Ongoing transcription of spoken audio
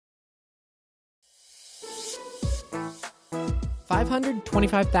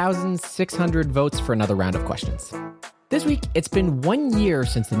525,600 votes for another round of questions. This week, it's been 1 year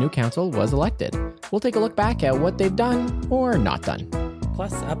since the new council was elected. We'll take a look back at what they've done or not done.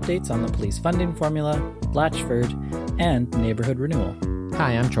 Plus updates on the police funding formula, Blatchford, and neighborhood renewal.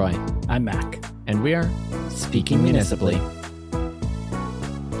 Hi, I'm Troy. I'm Mac. And we are Speaking Municipally.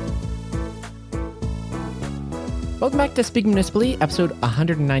 Welcome back to Speaking Municipally, episode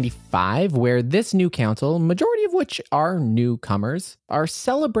 195, where this new council, majority of which are newcomers, are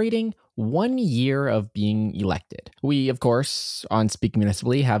celebrating 1 year of being elected. We, of course, on Speaking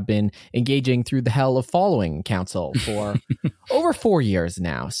Municipally, have been engaging through the hell of following council for over 4 years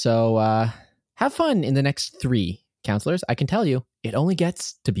now. So have fun in the next 3, councillors. I can tell you, it only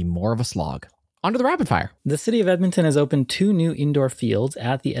gets to be more of a slog. On to the rapid fire. The City of Edmonton has opened 2 new indoor fields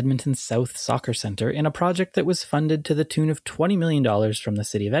at the Edmonton South Soccer Centre in a project that was funded to the tune of $20 million from the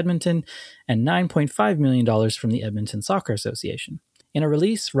City of Edmonton and $9.5 million from the Edmonton Soccer Association. In a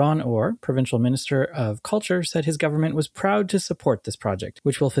release, Ron Orr, Provincial Minister of Culture, said his government was proud to support this project,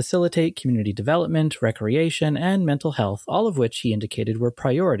 which will facilitate community development, recreation, and mental health, all of which he indicated were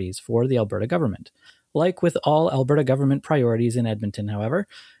priorities for the Alberta government. Like with all Alberta government priorities in Edmonton, however,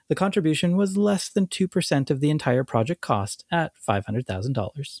 the contribution was less than 2% of the entire project cost at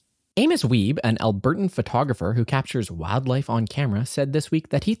 $500,000. Amos Wiebe, an Albertan photographer who captures wildlife on camera, said this week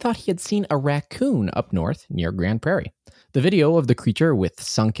that he thought he had seen a raccoon up north near Grand Prairie. The video of the creature with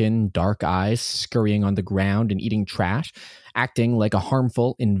sunken, dark eyes scurrying on the ground and eating trash, acting like a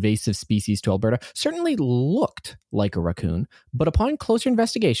harmful, invasive species to Alberta, certainly looked like a raccoon, but upon closer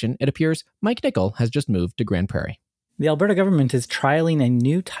investigation, it appears Mike Nicol has just moved to Grand Prairie. The Alberta government is trialling a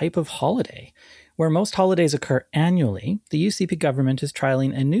new type of holiday. Where most holidays occur annually, the UCP government is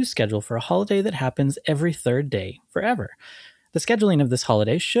trialling a new schedule for a holiday that happens every third day, forever. The scheduling of this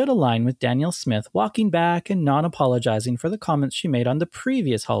holiday should align with Danielle Smith walking back and not apologizing for the comments she made on the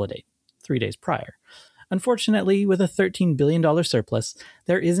previous holiday, 3 days prior. Unfortunately, with a $13 billion surplus,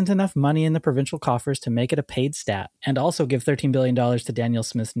 there isn't enough money in the provincial coffers to make it a paid stat and also give $13 billion to Danielle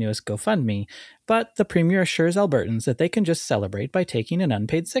Smith's newest GoFundMe, but the Premier assures Albertans that they can just celebrate by taking an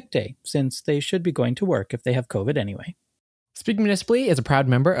unpaid sick day, since they should be going to work if they have COVID anyway. Speaking Municipally is a proud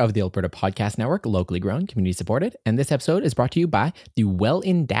member of the Alberta Podcast Network, locally grown, community supported, and this episode is brought to you by the Well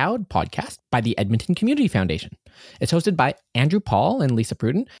Endowed podcast by the Edmonton Community Foundation. It's hosted by Andrew Paul and Lisa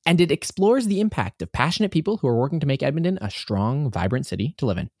Pruden, and it explores the impact of passionate people who are working to make Edmonton a strong, vibrant city to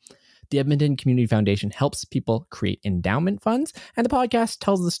live in. The Edmonton Community Foundation helps people create endowment funds, and the podcast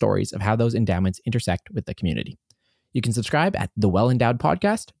tells the stories of how those endowments intersect with the community. You can subscribe at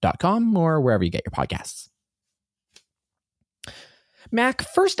thewellendowedpodcast.com or wherever you get your podcasts. Mac,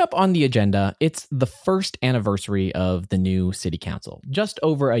 first up on the agenda, it's the first anniversary of the new city council. Just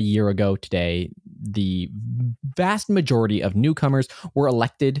over a year ago today, the vast majority of newcomers were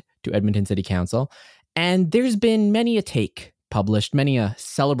elected to Edmonton City Council, and there's been many a take published, many a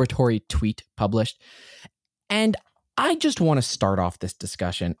celebratory tweet published, and I just want to start off this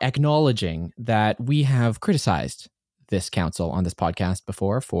discussion acknowledging that we have criticized this council on this podcast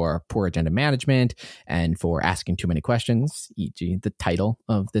before for poor agenda management and for asking too many questions, e.g. the title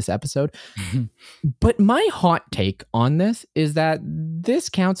of this episode. But my hot take on this is that this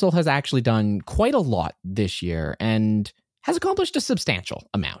council has actually done quite a lot this year and has accomplished a substantial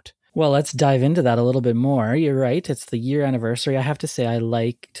amount. Well, let's dive into that a little bit more. You're right. It's the year anniversary. I have to say I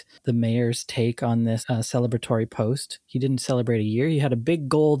liked the mayor's take on this celebratory post. He didn't celebrate a year. He had a big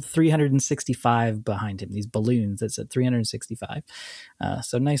gold 365 behind him, these balloons that said 365.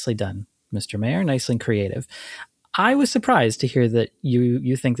 So nicely done, Mr. Mayor. Nicely creative. I was surprised to hear that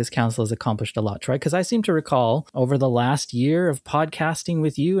you think this council has accomplished a lot, Troy, because I seem to recall over the last year of podcasting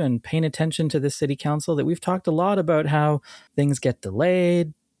with you and paying attention to this city council that we've talked a lot about how things get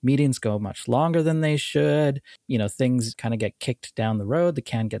delayed, meetings go much longer than they should. You know, things kind of get kicked down the road. The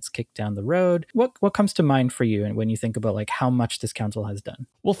can gets kicked down the road. What comes to mind for you when you think about like how much this council has done?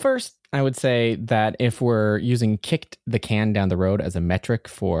 Well, first, I would say that if we're using kicked the can down the road as a metric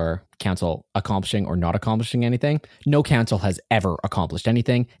for council accomplishing or not accomplishing anything, no council has ever accomplished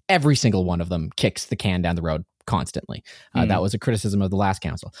anything. Every single one of them kicks the can down the road constantly. That was a criticism of the last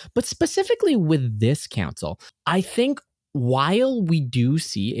council. But specifically with this council, I think while we do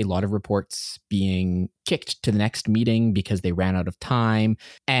see a lot of reports being kicked to the next meeting because they ran out of time,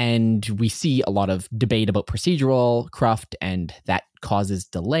 and we see a lot of debate about procedural cruft and that causes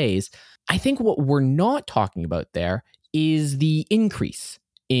delays, I think what we're not talking about there is the increase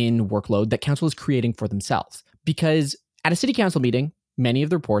in workload that council is creating for themselves. Because at a city council meeting, many of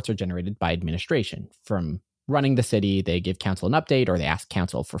the reports are generated by administration from running the city. They give council an update, or they ask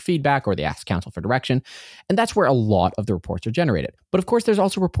council for feedback, or they ask council for direction. And that's where a lot of the reports are generated. But of course, there's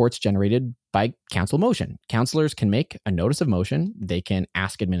also reports generated by council motion. Councilors can make a notice of motion. They can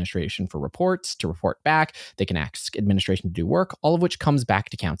ask administration for reports to report back. They can ask administration to do work, all of which comes back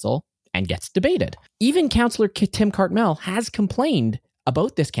to council and gets debated. Even Councillor Tim Cartmel has complained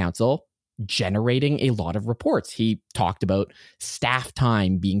about this council generating a lot of reports. He talked about staff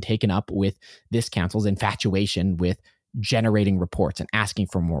time being taken up with this council's infatuation with generating reports and asking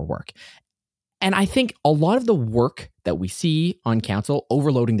for more work. And I think a lot of the work that we see on council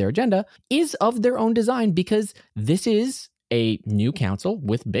overloading their agenda is of their own design, because this is a new council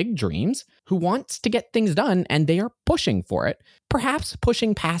with big dreams who wants to get things done, and they are pushing for it, perhaps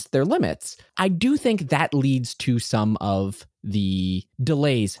pushing past their limits. I do think that leads to some of the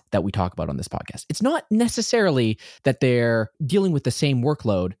delays that we talk about on this podcast. It's not necessarily that they're dealing with the same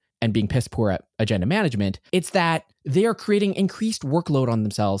workload and being piss poor at agenda management. It's that they are creating increased workload on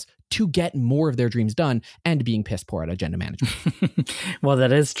themselves to get more of their dreams done and being piss poor at agenda management. Well,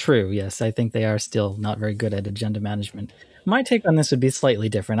 that is true. Yes, I think they are still not very good at agenda management. My take on this would be slightly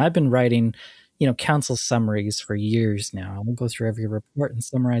different. I've been writing, council summaries for years now. I'll go through every report and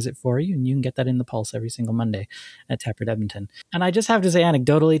summarize it for you, and you can get that in the Pulse every single Monday at Taproot Edmonton. And I just have to say,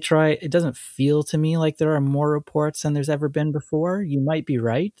 anecdotally, Troy, it doesn't feel to me like there are more reports than there's ever been before. You might be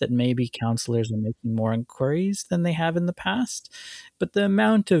right that maybe councillors are making more inquiries than they have in the past, but the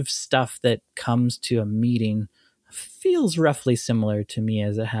amount of stuff that comes to a meeting feels roughly similar to me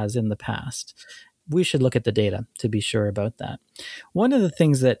as it has in the past. We should look at the data to be sure about that. One of the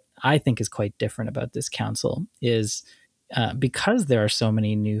things that I think is quite different about this council is because there are so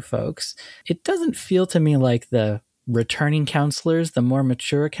many new folks, it doesn't feel to me like the returning councillors, the more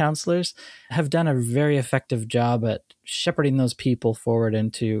mature councillors, have done a very effective job at shepherding those people forward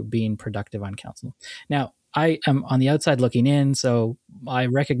into being productive on council. Now, I am on the outside looking in, so I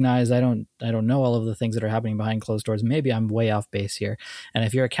recognize I don't know all of the things that are happening behind closed doors. Maybe I'm way off base here. And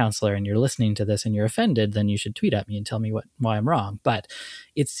if you're a counselor and you're listening to this and you're offended, then you should tweet at me and tell me why I'm wrong. But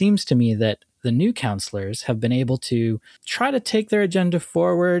it seems to me that the new counselors have been able to try to take their agenda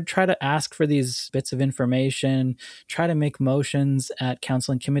forward, try to ask for these bits of information, try to make motions at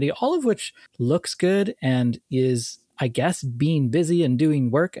council and committee, all of which looks good and is, I guess, being busy and doing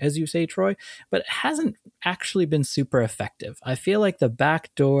work, as you say, Troy, but it hasn't actually been super effective. I feel like the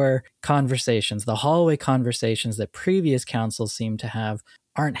backdoor conversations, the hallway conversations that previous councils seem to have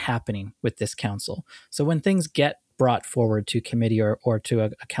aren't happening with this council. So when things get brought forward to committee or to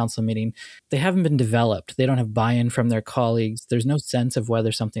a council meeting, they haven't been developed. They don't have buy-in from their colleagues. There's no sense of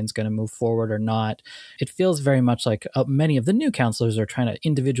whether something's going to move forward or not. It feels very much like many of the new councillors are trying to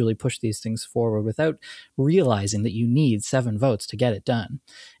individually push these things forward without realizing that you need 7 votes to get it done.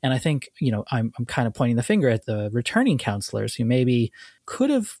 And I think, I'm kind of pointing the finger at the returning councillors who maybe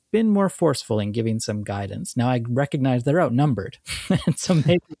could have been more forceful in giving some guidance. Now, I recognize they're outnumbered, and so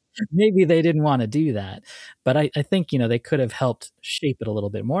maybe they didn't want to do that. But I think, they could have helped shape it a little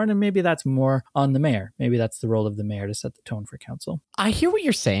bit more. And maybe that's more on the mayor. Maybe that's the role of the mayor to set the tone for council. I hear what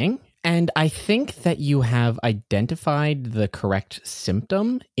you're saying. And I think that you have identified the correct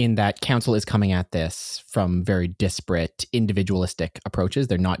symptom in that council is coming at this from very disparate individualistic approaches.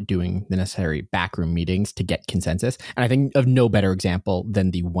 They're not doing the necessary backroom meetings to get consensus. And I think of no better example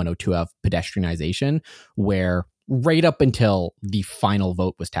than the 102 of pedestrianization, where right up until the final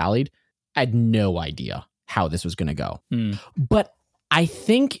vote was tallied, I had no idea how this was going to go. But I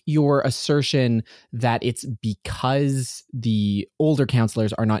think your assertion that it's because the older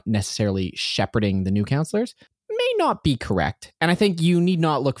counselors are not necessarily shepherding the new counselors may not be correct. And I think you need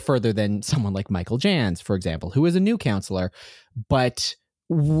not look further than someone like Michael Jans, for example, who is a new counselor, but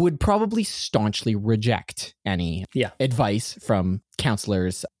would probably staunchly reject any advice from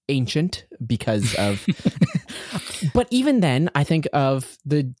counselors ancient because of... But even then, I think of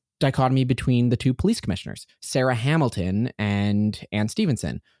the dichotomy between the 2 police commissioners, Sarah Hamilton and Ann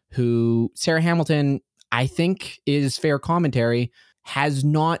Stevenson, who Sarah Hamilton, I think is fair commentary, has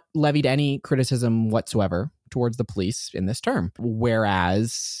not levied any criticism whatsoever towards the police in this term.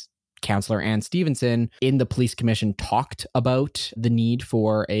 Whereas Councillor Ann Stevenson in the police commission talked about the need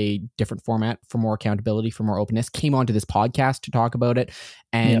for a different format, for more accountability, for more openness, came onto this podcast to talk about it,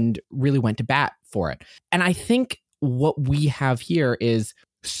 and really went to bat for it. And I think what we have here is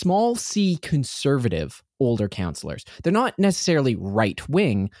small c conservative older counselors. They're not necessarily right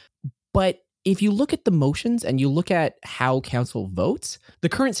wing, but if you look at the motions and you look at how council votes, the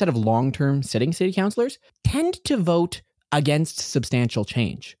current set of long-term sitting city councilors tend to vote against substantial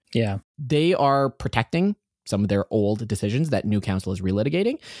change. Yeah. They are protecting some of their old decisions that new council is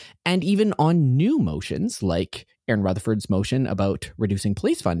relitigating, and even on new motions like Aaron Rutherford's motion about reducing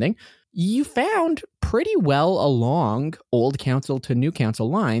police funding, you found pretty well along old council to new council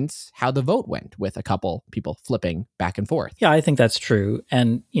lines how the vote went, with a couple people flipping back and forth. Yeah, I think that's true.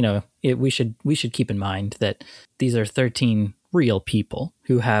 And, we should keep in mind that these are 13 real people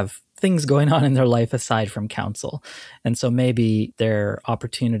who have things going on in their life aside from council. And so maybe their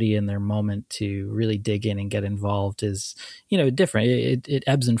opportunity and their moment to really dig in and get involved is, different. It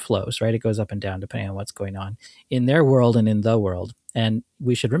ebbs and flows, right? It goes up and down depending on what's going on in their world and in the world. And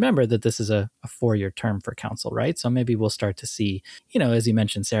we should remember that this is a 4-year term for council, right? So maybe we'll start to see, as you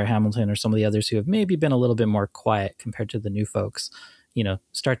mentioned, Sarah Hamilton or some of the others who have maybe been a little bit more quiet compared to the new folks,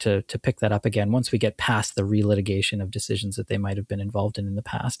 start to pick that up again once we get past the relitigation of decisions that they might have been involved in the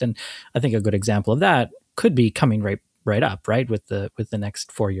past. And I think a good example of that could be coming right up, right, with the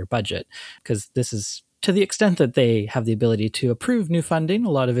next 4-year budget, because this is, to the extent that they have the ability to approve new funding, a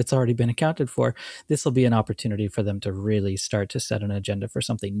lot of it's already been accounted for. This will be an opportunity for them to really start to set an agenda for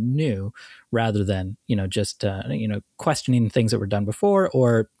something new, rather than, just questioning things that were done before,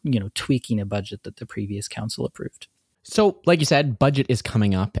 or, tweaking a budget that the previous council approved. So, like you said, budget is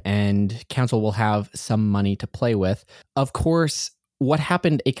coming up and council will have some money to play with. Of course, what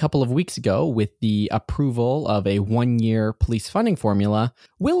happened a couple of weeks ago with the approval of a 1-year police funding formula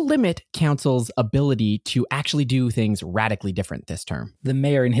will limit council's ability to actually do things radically different this term. The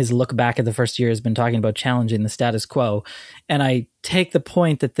mayor, in his look back at the first year, has been talking about challenging the status quo. And I take the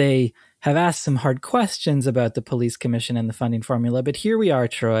point that they have asked some hard questions about the police commission and the funding formula. But here we are,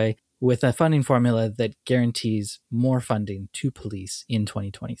 Troy, with a funding formula that guarantees more funding to police in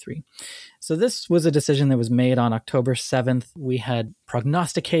 2023. So this was a decision that was made on October 7th. We had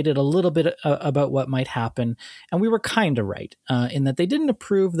prognosticated a little bit about what might happen, and we were kind of right in that they didn't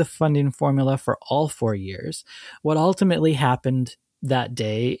approve the funding formula for all 4 years. What ultimately happened that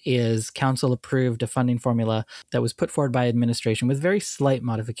day is council approved a funding formula that was put forward by administration with very slight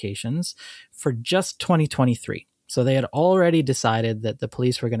modifications for just 2023. So they had already decided that the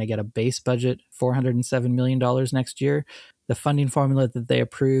police were going to get a base budget, $407 million next year. The funding formula that they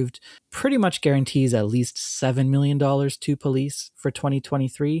approved pretty much guarantees at least $7 million to police for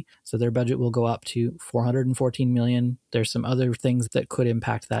 2023. So their budget will go up to $414 million. There's some other things that could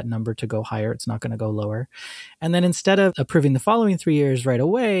impact that number to go higher. It's not going to go lower. And then instead of approving the following 3 years right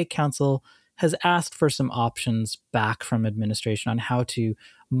away, council has asked for some options back from administration on how to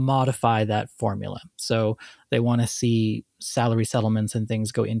modify that formula. So they want to see salary settlements and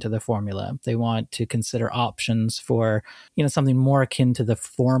things go into the formula. They want to consider options for, something more akin to the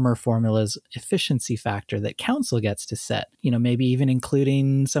former formula's efficiency factor that council gets to set, maybe even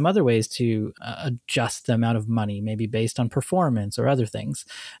including some other ways to adjust the amount of money, maybe based on performance or other things.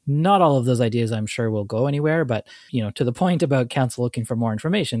 Not all of those ideas, I'm sure, will go anywhere, but, to the point about council looking for more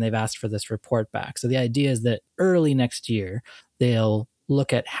information, they've asked for this report back. So the idea is that early next year, they'll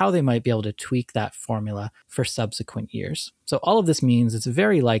look at how they might be able to tweak that formula for subsequent years. So all of this means it's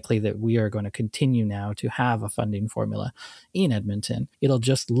very likely that we are going to continue now to have a funding formula in Edmonton. It'll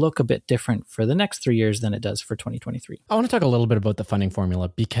just look a bit different for the next 3 years than it does for 2023. I want to talk a little bit about the funding formula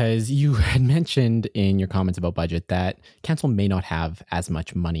because you had mentioned in your comments about budget that council may not have as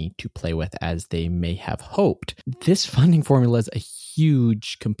much money to play with as they may have hoped. This funding formula is a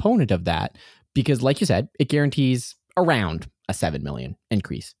huge component of that because, like you said, it guarantees around a $7 million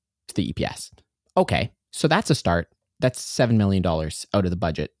increase to the EPS. Okay, so that's a start. That's $7 million out of the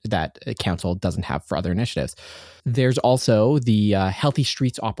budget that council doesn't have for other initiatives. There's also the Healthy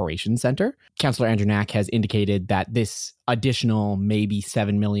Streets Operations Center. Councillor Andrew Knack has indicated that this additional maybe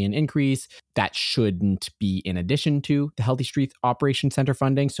 $7 million increase, that shouldn't be in addition to the Healthy Streets Operations Center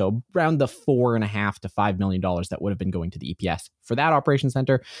funding. So around the $4.5 to $5 million that would have been going to the EPS for that operations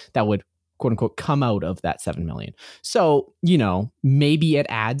center, that would quote unquote come out of that $7 million. So, maybe it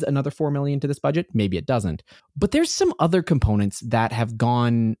adds another $4 million to this budget. Maybe it doesn't. But there's some other components that have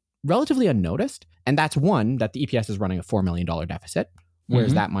gone relatively unnoticed. And that's one, that the EPS is running a $4 million deficit.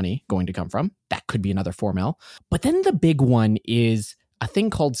 Where's that money going to come from? That could be another $4 million. But then the big one is a thing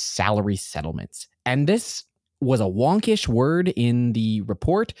called salary settlements. And this was a wonkish word in the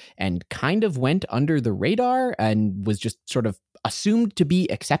report and kind of went under the radar and was just sort of assumed to be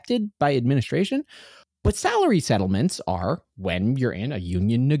accepted by administration. But salary settlements are when you're in a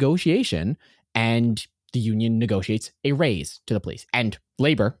union negotiation and the union negotiates a raise to the police. And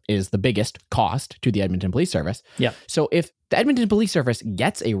labor is the biggest cost to the Edmonton Police Service. Yeah. So if the Edmonton Police Service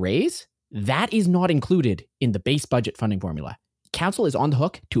gets a raise, that is not included in the base budget funding formula. Council is on the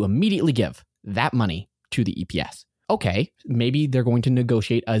hook to immediately give that money to the EPS. okay, maybe they're going to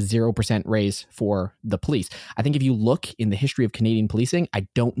negotiate a 0% raise for the police. I think if you look in the history of Canadian policing, I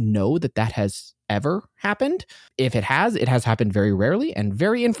don't know that has ever happened. If it has happened very rarely and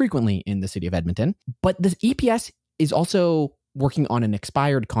very infrequently in the city of Edmonton. But the EPS is also working on an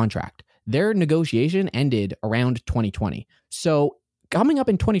expired contract. Their negotiation ended around 2020. So coming up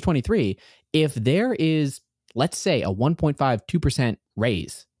in 2023, if there is, let's say, a 1.5, 2%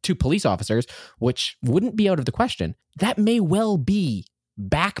 raise to police officers, which wouldn't be out of the question, that may well be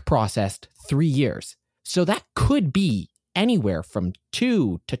back processed 3 years. So that could be anywhere from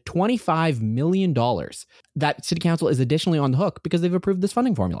 $2 to $25 million that City Council is additionally on the hook because they've approved this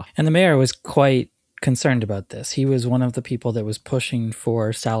funding formula. And the mayor was quite concerned about this. He was one of the people that was pushing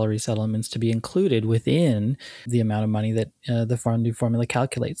for salary settlements to be included within the amount of money that the funding formula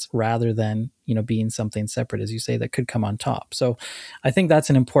calculates, rather than, being something separate, as you say, that could come on top. So I think that's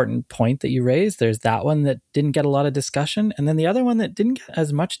an important point that you raised. There's that one that didn't get a lot of discussion. And then the other one that didn't get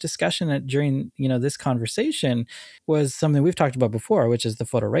as much discussion during, this conversation was something we've talked about before, which is the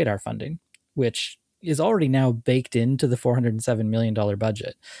photo radar funding, which is already now baked into the $407 million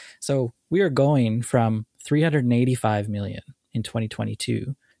budget. So we are going from $385 million in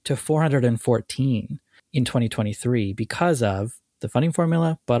 2022 to $414 in 2023 because of the funding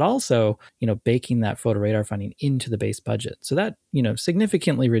formula, but also, baking that photo radar funding into the base budget. So that,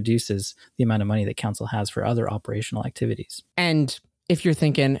 significantly reduces the amount of money that council has for other operational activities. And if you're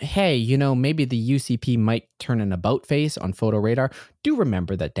thinking, hey, maybe the UCP might turn an about face on photo radar, do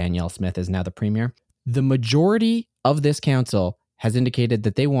remember that Danielle Smith is now the premier. The majority of this council has indicated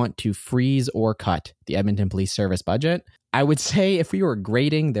that they want to freeze or cut the Edmonton Police Service budget. I would say if we were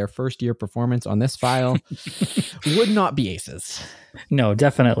grading their first year performance on this file, would not be aces. No,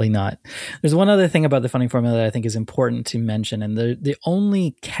 definitely not. There's one other thing about the funding formula that I think is important to mention, and the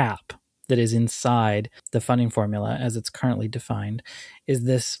only cap that is inside the funding formula as it's currently defined is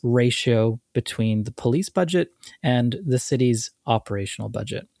this ratio between the police budget and the city's operational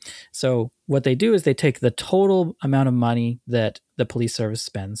budget. So what they do is they take the total amount of money that the police service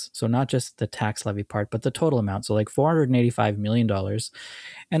spends, so not just the tax levy part, but the total amount, so like $485 million,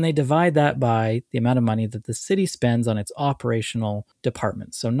 and they divide that by the amount of money that the city spends on its operational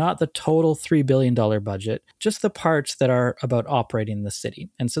departments. So not the total $3 billion budget, just the parts that are about operating the city.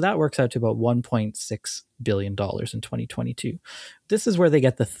 And so that works out to about $1.6 billion in 2022. This is where they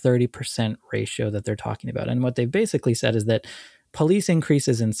get the 30% ratio that they're talking about. And what they've basically said is that police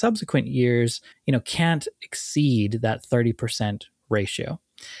increases in subsequent years, can't exceed that 30% ratio.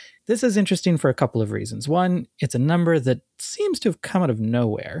 This is interesting for a couple of reasons. One, it's a number that seems to have come out of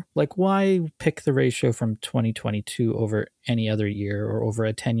nowhere. Like, why pick the ratio from 2022 over any other year or over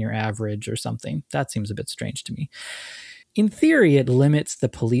a 10-year average or something? That seems a bit strange to me. In theory, it limits the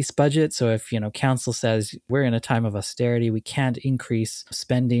police budget. So if, council says we're in a time of austerity, we can't increase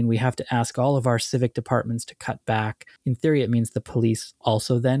spending, we have to ask all of our civic departments to cut back. In theory, it means the police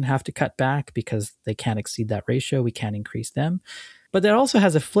also then have to cut back because they can't exceed that ratio. We can't increase them. But that also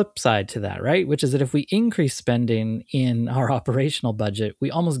has a flip side to that, right? Which is that if we increase spending in our operational budget,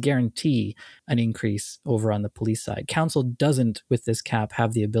 we almost guarantee an increase over on the police side. Council doesn't, with this cap,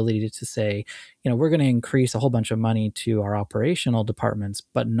 have the ability to say, we're going to increase a whole bunch of money to our operational departments,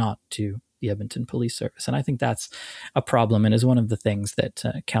 but not to the Edmonton Police Service. And I think that's a problem and is one of the things that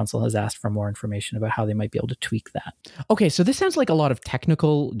council has asked for more information about how they might be able to tweak that. Okay, so this sounds like a lot of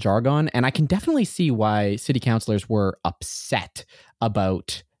technical jargon, and I can definitely see why city councilors were upset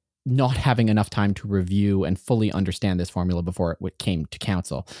about not having enough time to review and fully understand this formula before it came to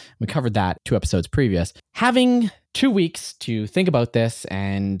council. We covered that 2 episodes previous. Having 2 weeks to think about this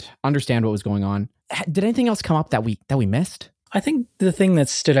and understand what was going on, did anything else come up that we missed? I think the thing that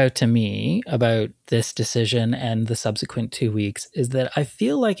stood out to me about this decision and the subsequent 2 weeks is that I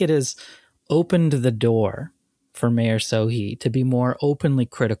feel like it has opened the door for Mayor Sohi to be more openly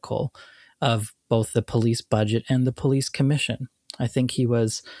critical of both the police budget and the police commission. I think he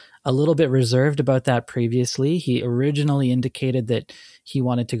was a little bit reserved about that previously. He originally indicated that he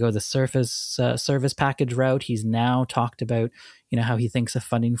wanted to go the service package route. He's now talked about, how he thinks a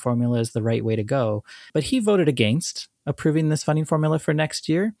funding formula is the right way to go. But he voted against approving this funding formula for next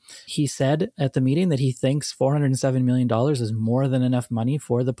year. He said at the meeting that he thinks $407 million is more than enough money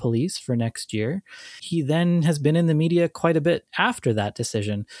for the police for next year. He then has been in the media quite a bit after that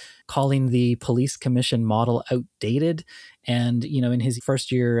decision, calling the police commission model outdated. And, in his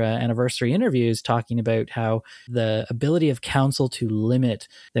first year anniversary interviews, talking about how the ability of council to limit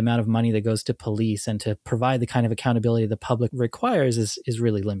the amount of money that goes to police and to provide the kind of accountability the public requires is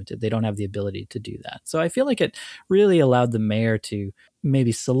really limited. They don't have the ability to do that. So I feel like it really allowed the mayor to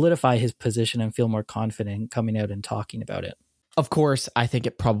maybe solidify his position and feel more confident coming out and talking about it. Of course, I think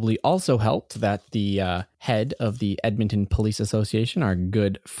it probably also helped that the head of the Edmonton Police Association, our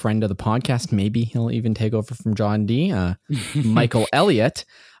good friend of the podcast, maybe he'll even take over from John D., Michael Elliott,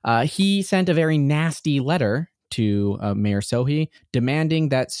 he sent a very nasty letter to Mayor Sohi demanding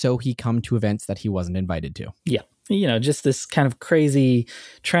that Sohi come to events that he wasn't invited to. Yeah. Just this kind of crazy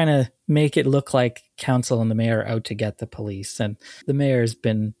trying to make it look like council and the mayor are out to get the police. And the mayor's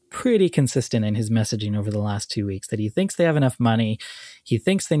been pretty consistent in his messaging over the last 2 weeks that he thinks they have enough money. He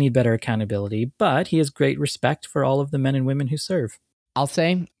thinks they need better accountability, but he has great respect for all of the men and women who serve. I'll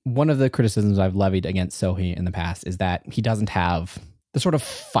say one of the criticisms I've levied against Sohi in the past is that he doesn't have the sort of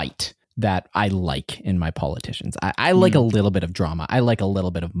fight that I like in my politicians. I like a little bit of drama. I like a little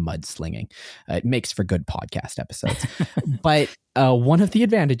bit of mudslinging. It makes for good podcast episodes. But one of the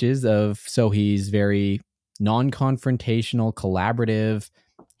advantages of Sohi's very non-confrontational, collaborative,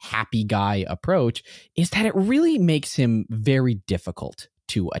 happy guy approach is that it really makes him very difficult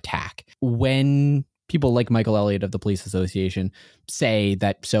to attack. When people like Michael Elliott of the Police Association say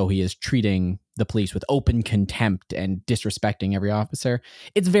that Sohi is treating the police with open contempt and disrespecting every officer,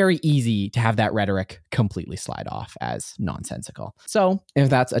 it's very easy to have that rhetoric completely slide off as nonsensical. So if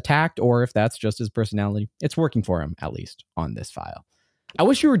that's attacked or if that's just his personality, it's working for him, at least on this file. I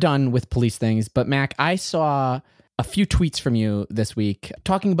wish you were done with police things, but Mac, I saw a few tweets from you this week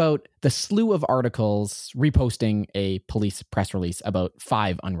talking about the slew of articles reposting a police press release about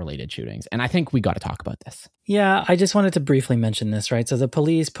 5 unrelated shootings. And I think we got to talk about this. Yeah, I just wanted to briefly mention this, right? So the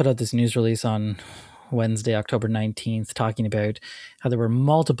police put out this news release on Wednesday, October 19th, talking about how there were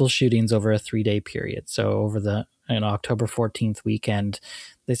multiple shootings over a 3-day period. So over the October 14th weekend,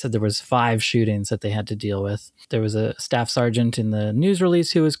 they said there was 5 shootings that they had to deal with. There was a staff sergeant in the news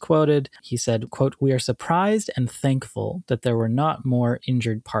release who was quoted. He said, quote, "We are surprised and thankful that there were not more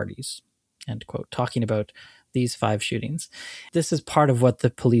injured parties," end quote, talking about these 5 shootings. This is part of what the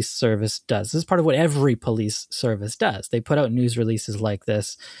police service does. This is part of what every police service does. They put out news releases like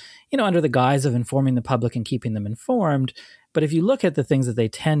this, under the guise of informing the public and keeping them informed. But if you look at the things that they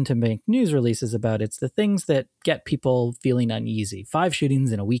tend to make news releases about, it's the things that get people feeling uneasy. 5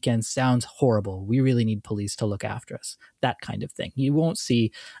 shootings in a weekend sounds horrible. We really need police to look after us. That kind of thing. You won't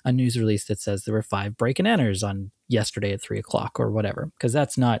see a news release that says there were 5 break and enters on yesterday at 3:00 or whatever, because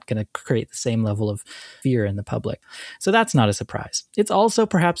that's not going to create the same level of fear in the public. So that's not a surprise. It's also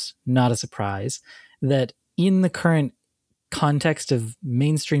perhaps not a surprise that in the current context of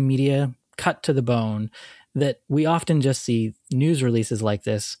mainstream media, cut to the bone, that we often just see news releases like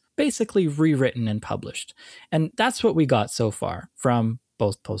this basically rewritten and published. And that's what we got so far from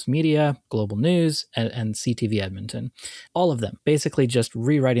both Postmedia, Global News, and CTV Edmonton. All of them basically just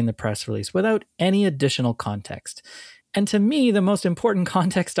rewriting the press release without any additional context. And to me, the most important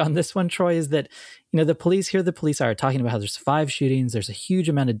context on this one, Troy, is that, the police are talking about how there's 5 shootings. There's a huge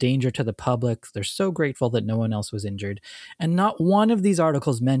amount of danger to the public. They're so grateful that no one else was injured. And not one of these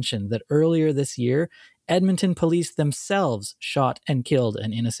articles mentioned that earlier this year, Edmonton police themselves shot and killed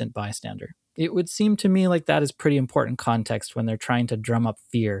an innocent bystander. It would seem to me like that is pretty important context when they're trying to drum up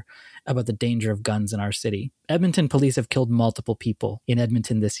fear about the danger of guns in our city. Edmonton police have killed multiple people in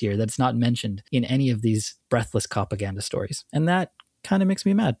Edmonton this year that's not mentioned in any of these breathless propaganda stories. And that kind of makes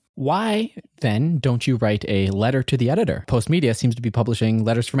me mad. Why, then, don't you write a letter to the editor? Postmedia seems to be publishing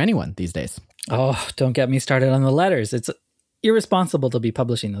letters from anyone these days. Oh, don't get me started on the letters. It's irresponsible to be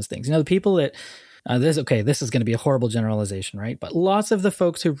publishing those things. The people that... this is going to be a horrible generalization, right? But lots of the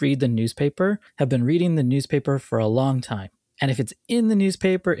folks who read the newspaper have been reading the newspaper for a long time. And if it's in the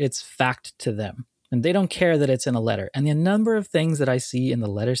newspaper, it's fact to them. And they don't care that it's in a letter. And the number of things that I see in the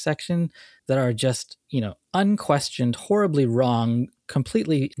letter section that are just, unquestioned, horribly wrong,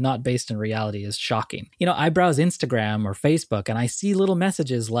 completely not based in reality is shocking. I browse Instagram or Facebook and I see little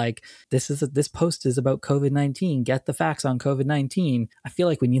messages like, this post is about COVID-19. Get the facts on COVID-19. I feel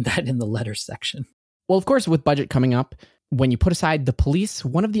like we need that in the letter section. Well, of course, with budget coming up, when you put aside the police,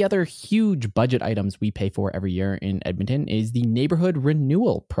 one of the other huge budget items we pay for every year in Edmonton is the Neighborhood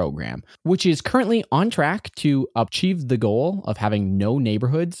Renewal Program, which is currently on track to achieve the goal of having no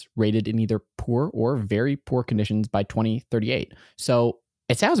neighborhoods rated in either poor or very poor conditions by 2038. So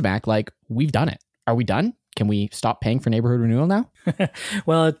it sounds back like we've done it. Are we done? Can we stop paying for neighborhood renewal now?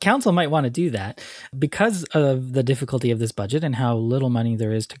 Well, council might want to do that because of the difficulty of this budget and how little money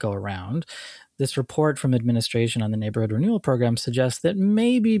there is to go around. This report from administration on the Neighborhood Renewal Program suggests that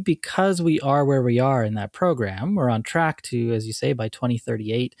maybe because we are where we are in that program, we're on track to, as you say, by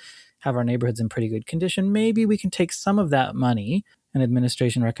 2038, have our neighborhoods in pretty good condition. Maybe we can take some of that money and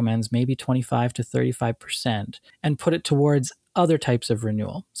administration recommends maybe 25 to 35%, and put it towards other types of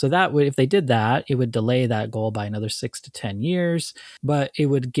renewal. So that would, if they did that, it would delay that goal by another 6 to 10 years, but it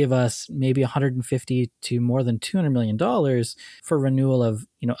would give us maybe 150 to more than $200 million for renewal of,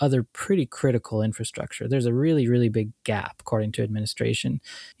 other pretty critical infrastructure. There's a really, really big gap, according to administration,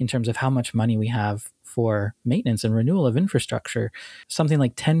 in terms of how much money we have for maintenance and renewal of infrastructure. Something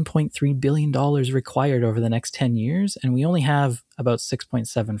like $10.3 billion required over the next 10 years, and we only have about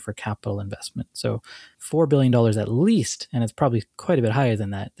 6.7 for capital investment. So $4 billion at least, and it's probably quite a bit higher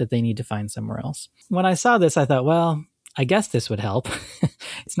than that they need to find somewhere else. When I saw this, I thought, well, I guess this would help.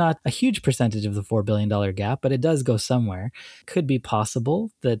 It's not a huge percentage of the $4 billion gap, but it does go somewhere. Could be possible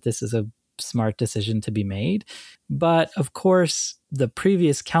that this is a smart decision to be made. But of course, the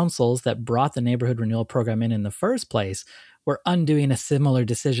previous councils that brought the neighborhood renewal program in the first place were undoing a similar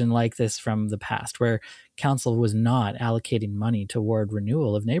decision like this from the past, where council was not allocating money toward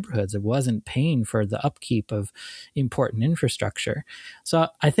renewal of neighborhoods. It wasn't paying for the upkeep of important infrastructure. So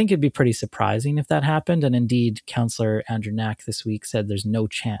I think it'd be pretty surprising if that happened. And indeed, Councillor Andrew Knack this week said there's no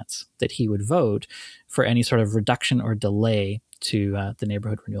chance that he would vote for any sort of reduction or delay to the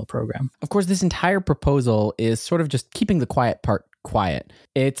neighborhood renewal program. Of course, this entire proposal is sort of just keeping the quiet part quiet.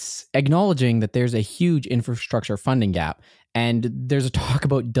 It's acknowledging that there's a huge infrastructure funding gap, and there's a talk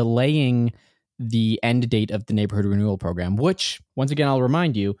about delaying the end date of the neighborhood renewal program, which, once again, I'll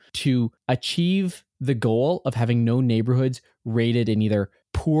remind you, to achieve the goal of having no neighborhoods rated in either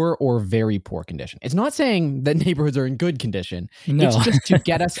poor or very poor condition. It's not saying that neighborhoods are in good condition. No. It's just to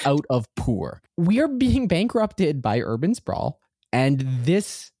get us out of poor. We are being bankrupted by urban sprawl, and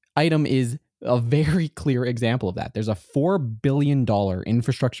this item is a very clear example of that. There's a $4 billion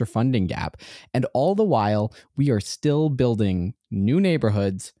infrastructure funding gap, and all the while, we are still building new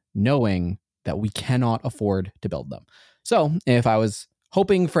neighborhoods knowing that we cannot afford to build them. So if I was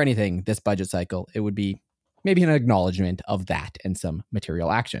hoping for anything this budget cycle, it would be maybe an acknowledgement of that and some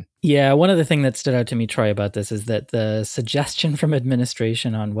material action. Yeah, one of the things that stood out to me, Troy, about this is that the suggestion from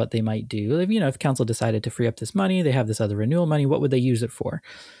administration on what they might do, if council decided to free up this money, they have this other renewal money, what would they use it for?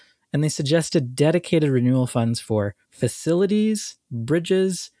 And they suggested dedicated renewal funds for facilities,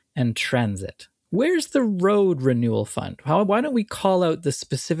 bridges, and transit. Where's the road renewal fund? Why don't we call out the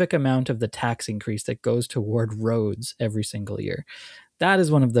specific amount of the tax increase that goes toward roads every single year? That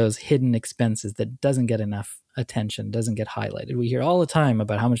is one of those hidden expenses that doesn't get enough attention, doesn't get highlighted. We hear all the time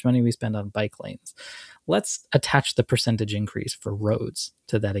about how much money we spend on bike lanes. Let's attach the percentage increase for roads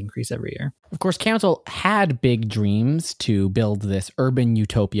to that increase every year. Of course, council had big dreams to build this urban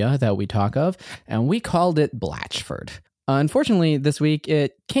utopia that we talk of, and we called it Blatchford. Unfortunately, this week,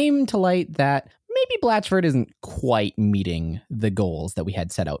 it came to light that maybe Blatchford isn't quite meeting the goals that we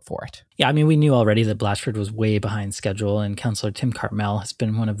had set out for it. Yeah, we knew already that Blatchford was way behind schedule, and Councillor Tim Cartmel has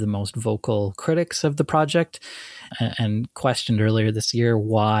been one of the most vocal critics of the project and questioned earlier this year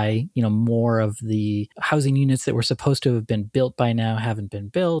why, more of the housing units that were supposed to have been built by now haven't been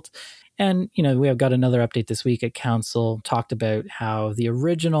built. And, we have got another update this week at council, talked about how the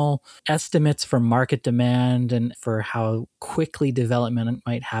original estimates for market demand and for how quickly development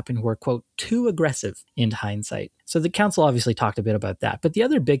might happen were, quote, too aggressive in hindsight. So the council obviously talked a bit about that. But the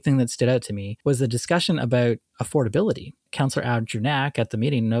other big thing that stood out to me was the discussion about affordability. Councillor Andrew Knack at the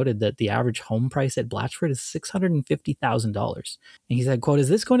meeting noted that the average home price at Blatchford is $650,000. And he said, quote, "Is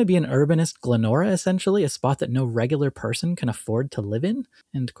this going to be an urbanist Glenora, essentially, a spot that no regular person can afford to live in?"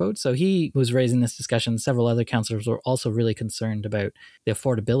 End quote. So he was raising this discussion. Several other councillors were also really concerned about the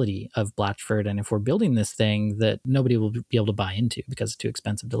affordability of Blatchford. And if we're building this thing that nobody will be able to buy into because it's too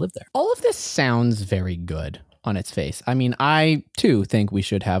expensive to live there. All of this sounds very good on its face. I too think we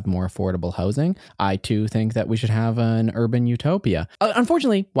should have more affordable housing. I too think that we should have an urban utopia.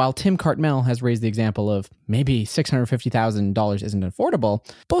 Unfortunately, while Tim Cartmel has raised the example of maybe $650,000 isn't affordable,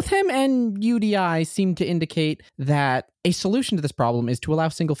 both him and UDI seem to indicate that a solution to this problem is to allow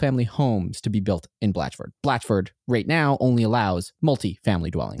single-family homes to be built in Blatchford. Blatchford, right now, only allows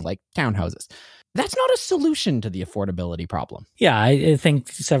multi-family dwelling, like townhouses. That's not a solution to the affordability problem. Yeah, I think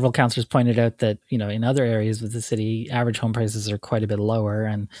several councillors pointed out that, in other areas of the city, average home prices are quite a bit lower.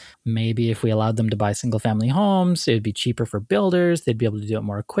 And maybe if we allowed them to buy single family homes, it would be cheaper for builders. They'd be able to do it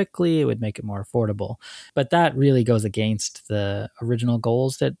more quickly. It would make it more affordable. But that really goes against the original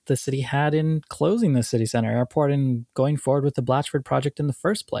goals that the city had in closing the city center airport and going forward with the Blatchford project in the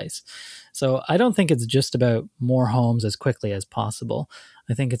first place. So I don't think it's just about more homes as quickly as possible.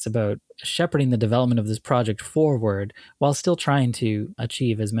 I think it's about shepherding the development of this project forward while still trying to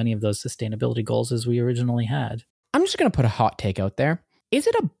achieve as many of those sustainability goals as we originally had. I'm just going to put a hot take out there. Is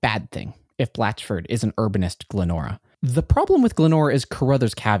it a bad thing if Blatchford is an urbanist Glenora? The problem with Glenora is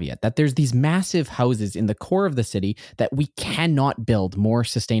Carruthers' caveat that there's these massive houses in the core of the city that we cannot build more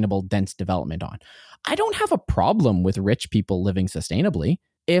sustainable, dense development on. I don't have a problem with rich people living sustainably.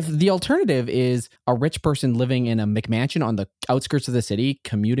 If the alternative is a rich person living in a McMansion on the outskirts of the city,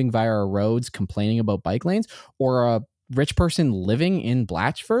 commuting via our roads, complaining about bike lanes, or a rich person living in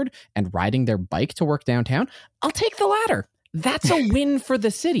Blatchford and riding their bike to work downtown, I'll take the latter. That's a win for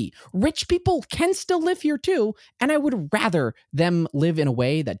the city. Rich people can still live here too, and I would rather them live in a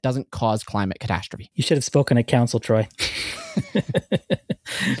way that doesn't cause climate catastrophe. You should have spoken at council, Troy.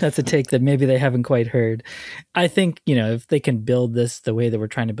 That's a take that maybe they haven't quite heard. I think, if they can build this the way that we're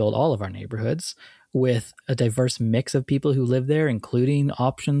trying to build all of our neighborhoods, with a diverse mix of people who live there, including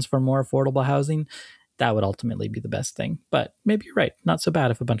options for more affordable housing, that would ultimately be the best thing. But maybe you're right. Not so bad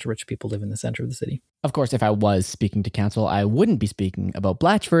if a bunch of rich people live in the center of the city. Of course, if I was speaking to council, I wouldn't be speaking about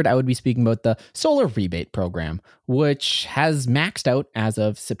Blatchford. I would be speaking about the solar rebate program, which has maxed out as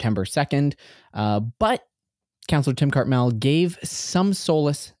of September 2nd. But Councillor Tim Cartmell gave some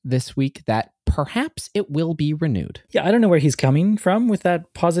solace this week that perhaps it will be renewed. Yeah, I don't know where he's coming from with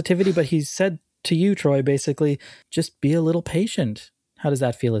that positivity, but he said to you, Troy, basically, just be a little patient. How does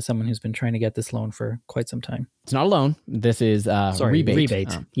that feel as someone who's been trying to get this loan for quite some time? It's not a loan. This is rebate.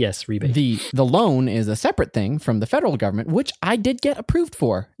 Rebate. Yes, rebate. The loan is a separate thing from the federal government, which I did get approved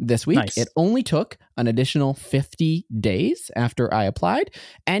for this week. Nice. It only took an additional 50 days after I applied,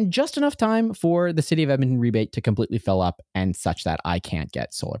 and just enough time for the City of Edmonton rebate to completely fill up and such that I can't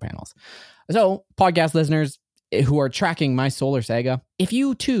get solar panels. So, podcast listeners who are tracking my solar saga, if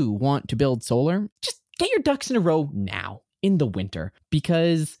you too want to build solar, just get your ducks in a row now. In the winter,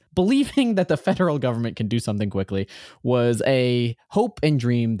 because believing that the federal government can do something quickly was a hope and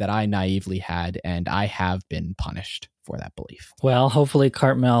dream that I naively had, and I have been punished for that belief. Well, hopefully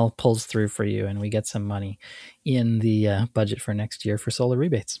Cartmell pulls through for you and we get some money in the budget for next year for solar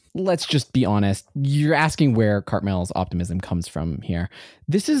rebates. Let's just be honest. You're asking where Cartmell's optimism comes from here.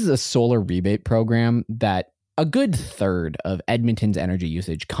 This is a solar rebate program that a good third of Edmonton's energy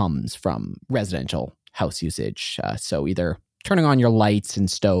usage comes from residential house usage. So either turning on your lights and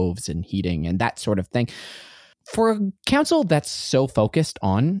stoves and heating and that sort of thing. For a council that's so focused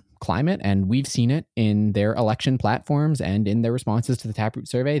on climate, and we've seen it in their election platforms and in their responses to the Taproot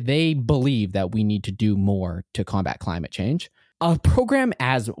survey, they believe that we need to do more to combat climate change. A program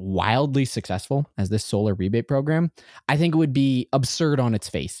as wildly successful as this solar rebate program, I think it would be absurd on its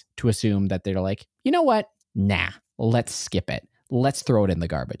face to assume that they're like, you know what? Nah, let's skip it. Let's throw it in the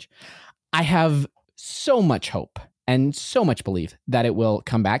garbage. I have so much hope and so much belief that it will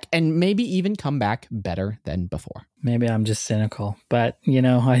come back and maybe even come back better than before. Maybe I'm just cynical, but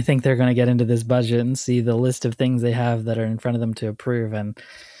I think they're going to get into this budget and see the list of things they have that are in front of them to approve and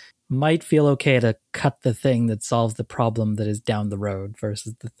might feel okay to cut the thing that solves the problem that is down the road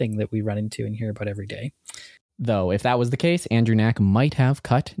versus the thing that we run into and hear about every day. Though, if that was the case, Andrew Knack might have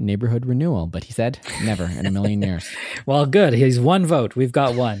cut neighborhood renewal, but he said never in a million years. Well, good. He's one vote. We've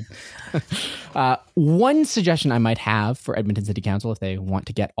got one. One suggestion I might have for Edmonton City Council, if they want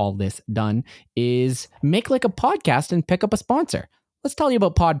to get all this done, is make like a podcast and pick up a sponsor. Let's tell you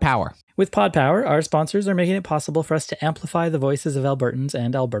about Pod Power. With Pod Power, our sponsors are making it possible for us to amplify the voices of Albertans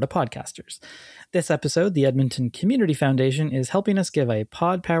and Alberta podcasters. This episode, the Edmonton Community Foundation is helping us give a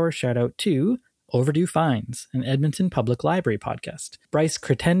Pod Power shout out to Overdue Fines, an Edmonton Public Library podcast. Bryce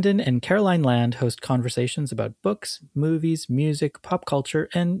Crittenden and Caroline Land host conversations about books, movies, music, pop culture,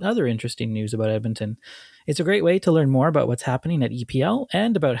 and other interesting news about Edmonton. It's a great way to learn more about what's happening at EPL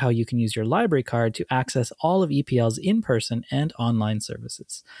and about how you can use your library card to access all of EPL's in-person and online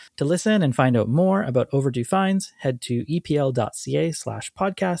services. To listen and find out more about Overdue Fines, head to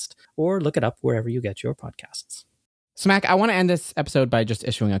epl.ca/podcast or look it up wherever you get your podcasts. So, Mac, I want to end this episode by just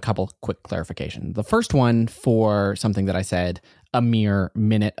issuing a couple quick clarifications. The first one for something that I said a mere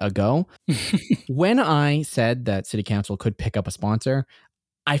minute ago. When I said that City Council could pick up a sponsor,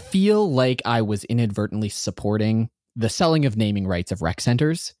 I feel like I was inadvertently supporting the selling of naming rights of rec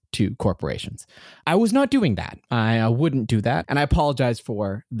centers to corporations. I was not doing that. I wouldn't do that. And I apologize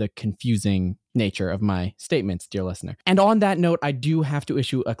for the confusing nature of my statements, dear listener. And on that note, I do have to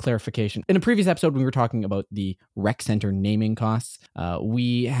issue a clarification. In a previous episode, when we were talking about the rec center naming costs,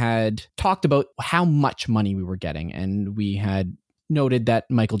 we had talked about how much money we were getting. And we had noted that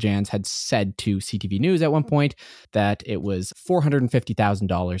Michael Jans had said to CTV News at one point that it was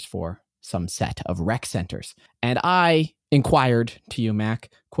 $450,000 for some set of rec centers. And I inquired to you, Mac,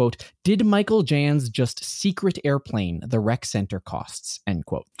 quote, did Michael Jan's just secret airplane the rec center costs, end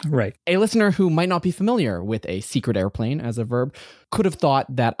quote. Right. A listener who might not be familiar with a secret airplane as a verb could have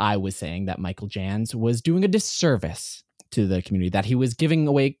thought that I was saying that Michael Jans was doing a disservice to the community, that he was giving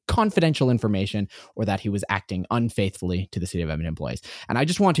away confidential information, or that he was acting unfaithfully to the City of Edmonton employees. And I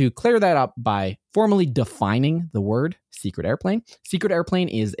just want to clear that up by formally defining the word secret airplane. Secret airplane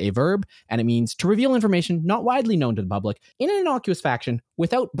is a verb, and it means to reveal information not widely known to the public in an innocuous fashion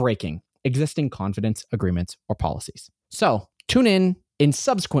without breaking existing confidence agreements or policies. So tune in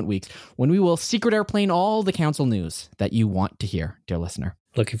subsequent weeks when we will secret airplane all the council news that you want to hear, dear listener.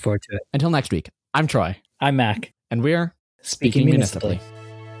 Looking forward to it. Until next week, I'm Troy. I'm Mac. And we're Speaking Municipally.